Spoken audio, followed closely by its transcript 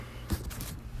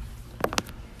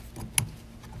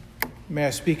May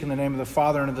I speak in the name of the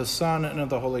Father, and of the Son, and of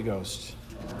the Holy Ghost.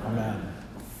 Amen.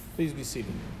 Please be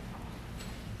seated.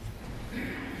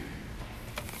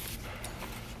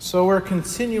 So we're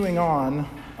continuing on,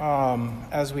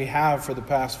 as we have for the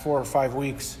past 4 or 5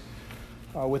 weeks,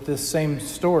 with this same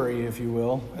story, if you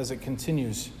will, as it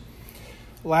continues.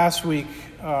 Last week,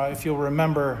 if you'll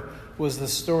remember, was the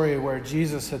story where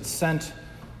Jesus had sent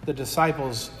the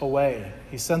disciples away.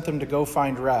 He sent them to go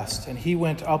find rest, and he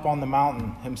went up on the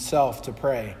mountain himself to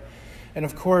pray. And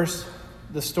of course,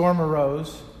 the storm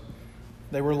arose.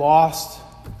 They were lost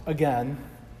again.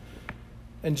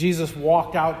 And Jesus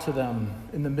walked out to them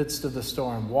in the midst of the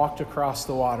storm, walked across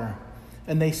the water,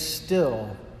 and they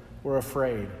still were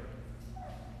afraid.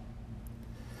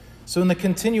 So in the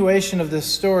continuation of this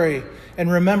story,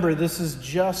 and remember, this is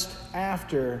just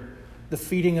after the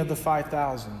feeding of the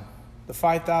 5,000. The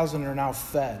 5,000 are now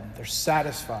fed. They're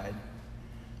satisfied.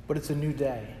 But it's a new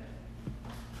day.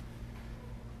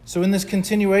 So in this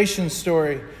continuation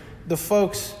story, the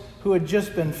folks who had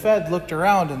just been fed looked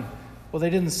around and, well,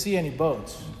 they didn't see any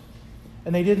boats.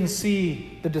 And they didn't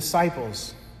see the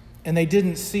disciples. And they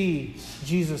didn't see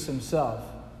Jesus himself.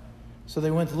 So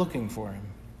they went looking for him.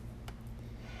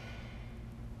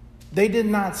 They did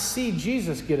not see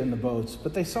Jesus get in the boats,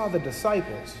 but they saw the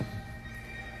disciples.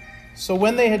 So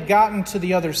when they had gotten to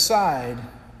the other side,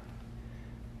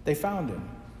 they found him.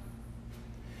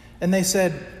 And they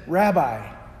said, "Rabbi,"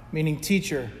 meaning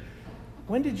teacher,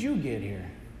 "when did you get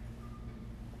here?"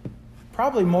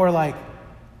 Probably more like,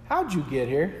 "How'd you get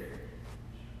here?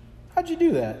 How'd you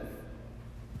do that?"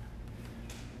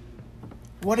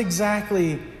 What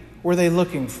exactly were they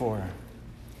looking for?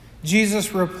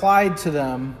 Jesus replied to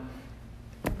them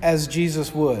as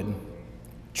Jesus would.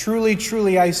 "Truly,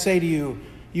 truly, I say to you,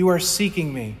 you are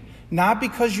seeking me, not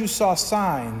because you saw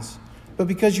signs, but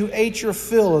because you ate your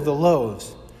fill of the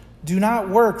loaves. Do not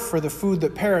work for the food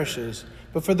that perishes,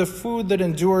 but for the food that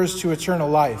endures to eternal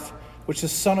life, which the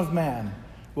Son of Man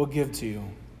will give to you."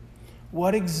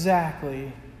 What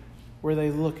exactly were they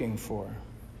looking for?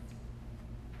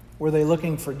 Were they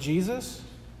looking for Jesus?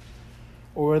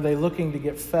 Or were they looking to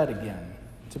get fed again,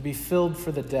 to be filled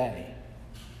for the day?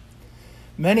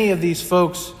 Many of these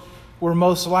folks were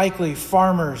most likely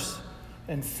farmers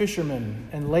and fishermen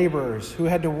and laborers who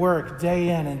had to work day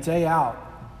in and day out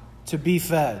to be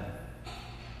fed,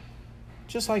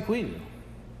 just like we do.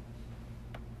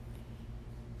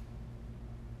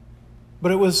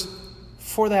 But it was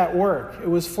for that work, it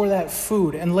was for that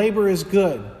food, and labor is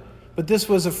good, but this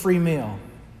was a free meal,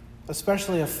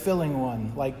 especially a filling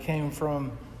one like came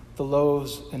from the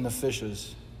loaves and the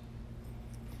fishes.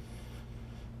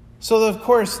 So of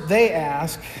course they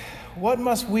ask, what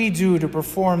must we do to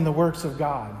perform the works of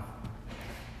God?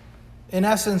 In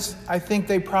essence, I think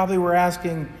they probably were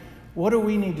asking, what do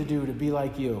we need to do to be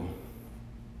like you?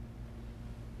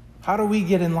 How do we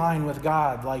get in line with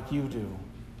God like you do?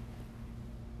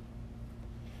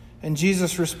 And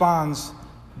Jesus responds,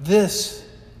 "This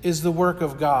is the work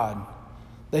of God,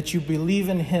 that you believe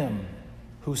in him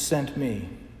who sent me."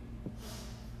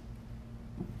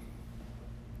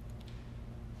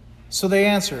 So they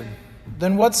answered,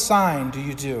 "Then what sign do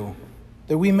you do,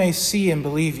 that we may see and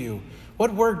believe you?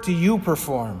 What work do you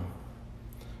perform?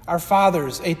 Our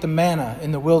fathers ate the manna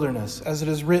in the wilderness, as it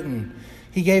is written,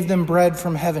 he gave them bread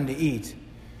from heaven to eat."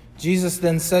 Jesus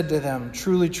then said to them,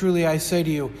 "Truly, truly, I say to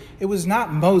you, it was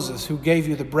not Moses who gave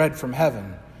you the bread from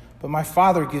heaven, but my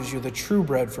Father gives you the true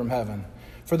bread from heaven.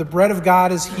 For the bread of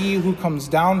God is he who comes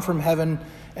down from heaven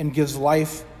and gives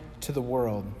life to the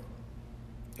world."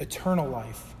 Eternal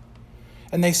life.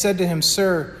 And they said to him,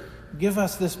 "Sir, give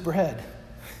us this bread."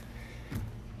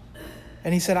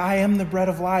 And he said, "I am the bread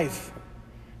of life.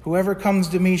 Whoever comes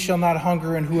to me shall not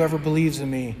hunger, and whoever believes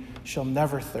in me shall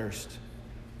never thirst."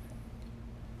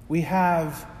 We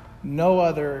have no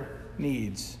other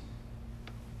needs.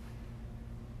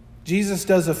 Jesus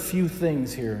does a few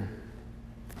things here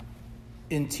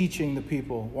in teaching the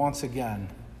people once again.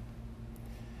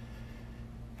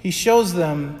 He shows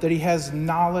them that he has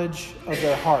knowledge of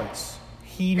their hearts.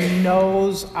 He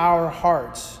knows our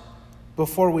hearts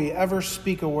before we ever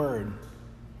speak a word.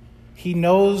 He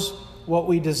knows what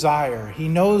we desire. He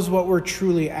knows what we're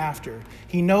truly after.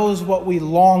 He knows what we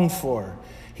long for.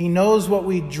 He knows what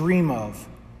we dream of.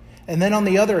 And then on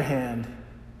the other hand,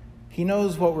 he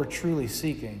knows what we're truly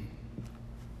seeking.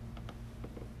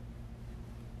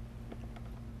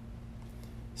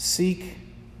 Seek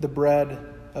the bread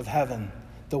of heaven,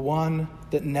 the one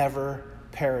that never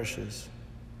perishes.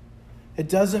 It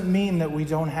doesn't mean that we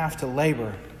don't have to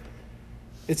labor.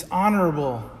 It's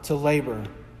honorable to labor.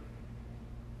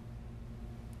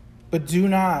 But do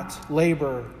not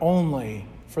labor only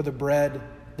for the bread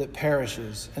that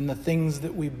perishes, and the things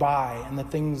that we buy, and the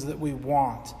things that we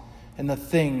want, and the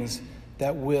things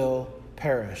that will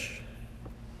perish.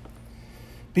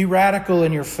 Be radical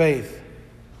in your faith.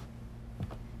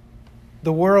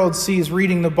 The world sees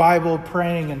reading the Bible,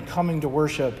 praying, and coming to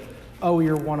worship. Oh,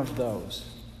 you're one of those.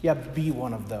 Yeah, be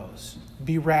one of those.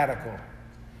 Be radical.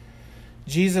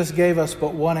 Jesus gave us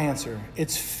but one answer.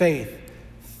 It's faith.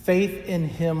 Faith in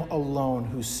him alone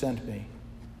who sent me.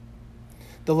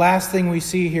 The last thing we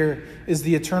see here is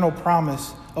the eternal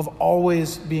promise of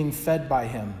always being fed by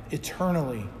him,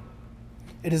 eternally.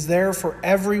 It is there for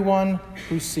everyone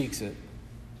who seeks it.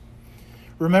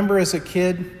 Remember as a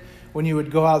kid when you would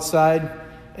go outside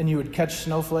and you would catch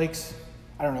snowflakes?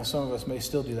 I don't know, some of us may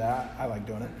still do that. I like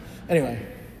doing it. Anyway,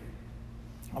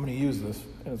 I'm going to use this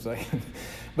in a second.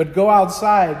 But go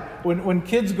outside. When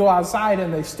kids go outside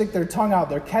and they stick their tongue out,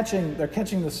 they're catching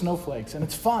the snowflakes, and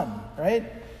it's fun, right?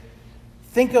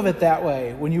 Think of it that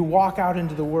way when you walk out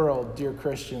into the world, dear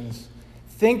Christians.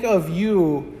 Think of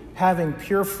you having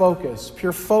pure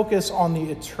focus on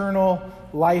the eternal,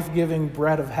 life-giving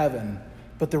bread of heaven.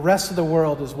 But the rest of the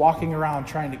world is walking around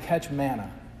trying to catch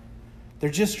manna. They're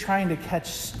just trying to catch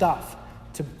stuff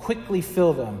to quickly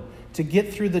fill them, to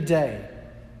get through the day,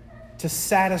 to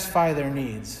satisfy their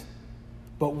needs.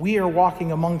 But we are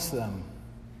walking amongst them.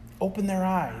 Open their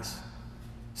eyes.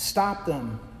 Stop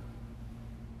them.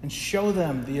 And show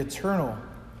them the eternal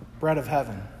bread of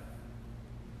heaven.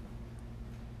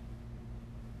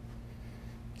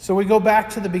 So we go back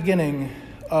to the beginning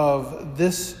of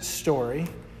this story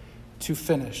to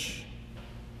finish.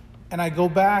 And I go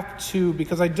back to,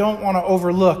 because I don't want to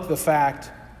overlook the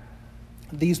fact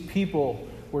these people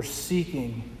were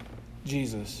seeking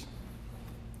Jesus.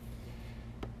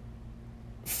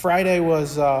 Friday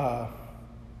was the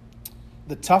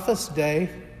toughest day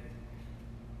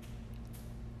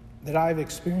that I've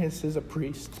experienced as a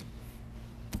priest.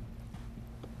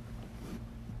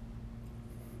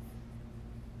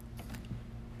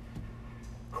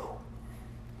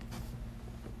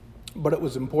 But it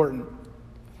was important.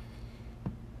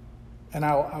 And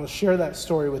I'll share that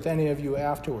story with any of you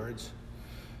afterwards.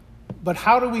 But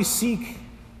how do we seek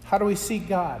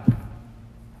God?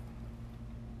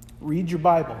 Read your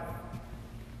Bible.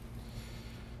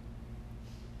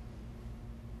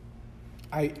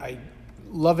 I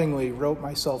lovingly wrote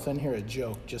myself in here a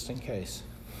joke just in case.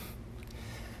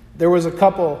 There was a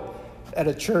couple at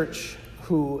a church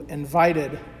who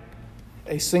invited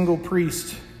a single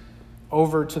priest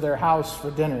over to their house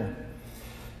for dinner.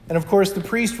 And of course the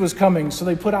priest was coming, so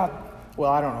they put out,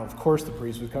 well, I don't know, of course the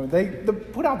priest was coming. They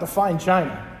put out the fine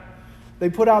china. They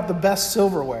put out the best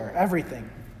silverware, everything.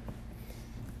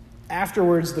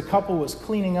 Afterwards, the couple was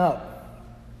cleaning up.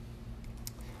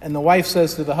 And the wife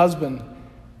says to the husband,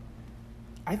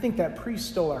 I think that priest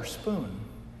stole our spoon.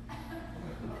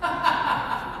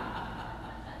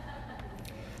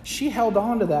 She held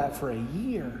on to that for a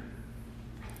year.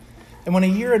 And when a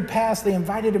year had passed, they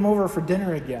invited him over for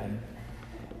dinner again.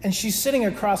 And she's sitting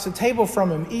across the table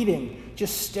from him, eating,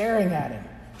 just staring at him,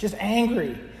 just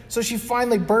angry. So she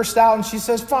finally burst out and she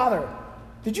says, Father,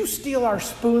 did you steal our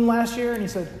spoon last year? And he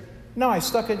said, no, I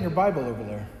stuck it in your Bible over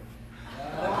there.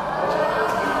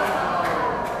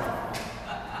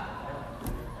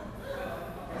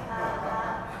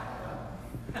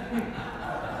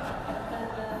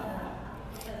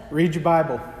 Read your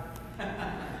Bible.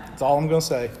 That's all I'm going to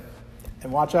say.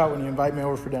 And watch out when you invite me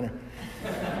over for dinner.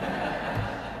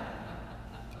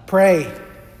 Pray.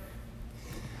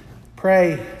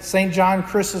 Pray. St. John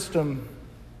Chrysostom,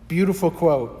 beautiful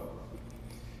quote.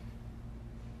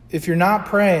 If you're not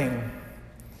praying,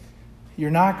 you're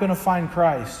not going to find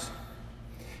Christ.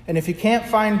 And if you can't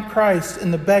find Christ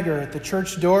in the beggar at the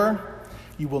church door,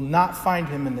 you will not find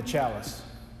him in the chalice.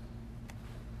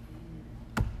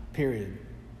 Period.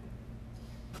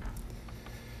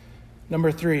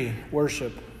 Number 3,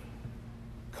 worship.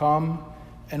 Come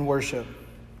and worship.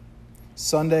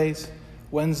 Sundays,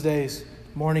 Wednesdays,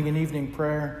 morning and evening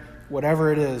prayer,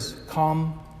 whatever it is,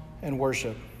 come and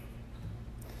worship.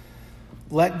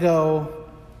 Let go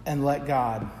and let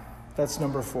God. That's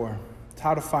number 4. It's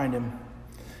how to find him.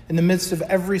 In the midst of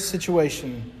every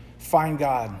situation, find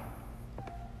God.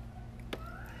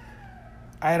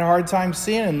 I had a hard time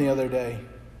seeing him the other day.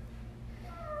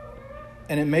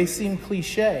 And it may seem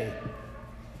cliche,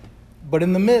 but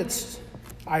in the midst,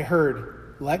 I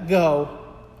heard, let go,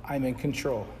 I'm in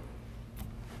control.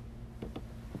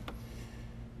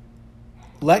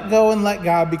 Let go and let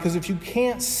God, because if you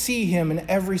can't see him in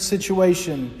every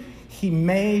situation, he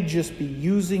may just be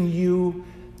using you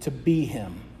to be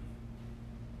him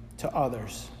to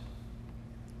others.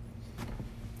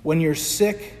 When you're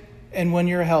sick and when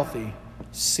you're healthy,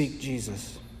 seek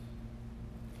Jesus.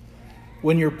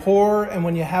 When you're poor and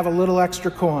when you have a little extra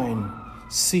coin,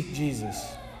 seek Jesus.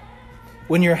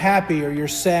 When you're happy or you're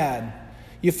sad,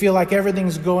 you feel like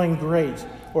everything's going great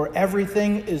or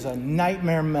everything is a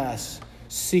nightmare mess,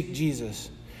 seek Jesus.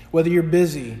 Whether you're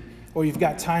busy or you've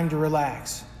got time to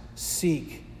relax,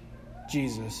 seek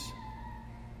Jesus.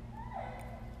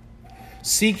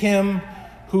 Seek him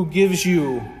who gives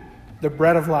you the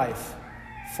bread of life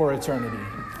for eternity.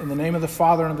 In the name of the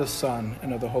Father, and of the Son,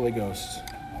 and of the Holy Ghost.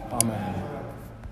 Amen.